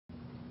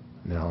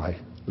Now I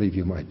leave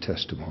you my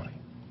testimony,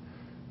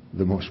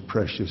 the most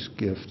precious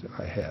gift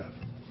I have,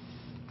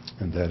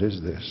 and that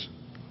is this.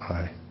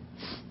 I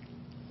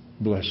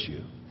bless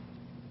you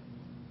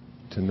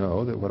to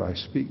know that what I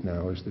speak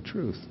now is the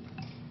truth.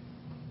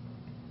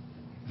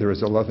 There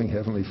is a loving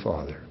Heavenly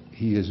Father.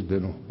 He has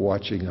been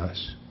watching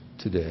us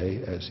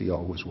today as He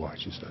always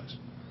watches us.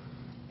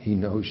 He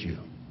knows you.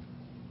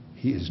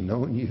 He has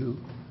known you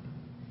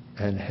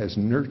and has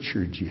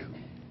nurtured you.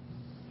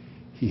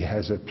 He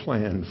has a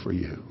plan for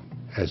you,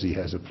 as He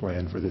has a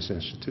plan for this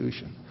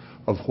institution,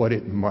 of what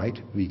it might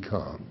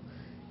become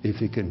if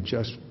He can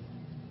just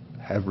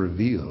have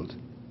revealed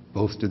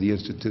both to the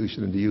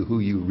institution and to you who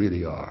you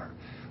really are.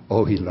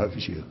 Oh, He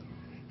loves you.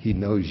 He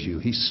knows you.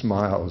 He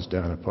smiles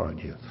down upon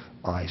you.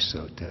 I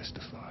so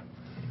testify.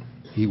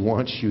 He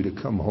wants you to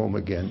come home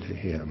again to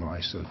Him. I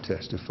so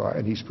testify.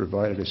 And He's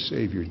provided a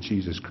Savior,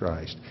 Jesus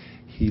Christ.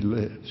 He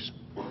lives.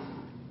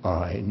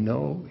 I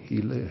know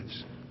He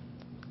lives.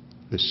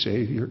 The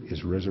Savior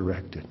is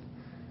resurrected.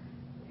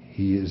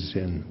 He is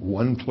in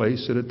one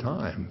place at a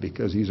time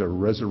because He's a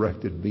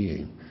resurrected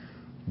being.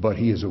 But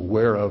He is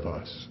aware of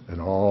us and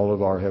all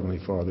of our Heavenly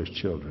Father's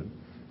children.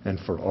 And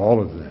for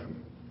all of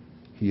them,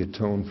 He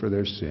atoned for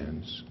their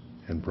sins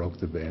and broke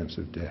the bands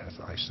of death.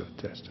 I so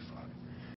testify.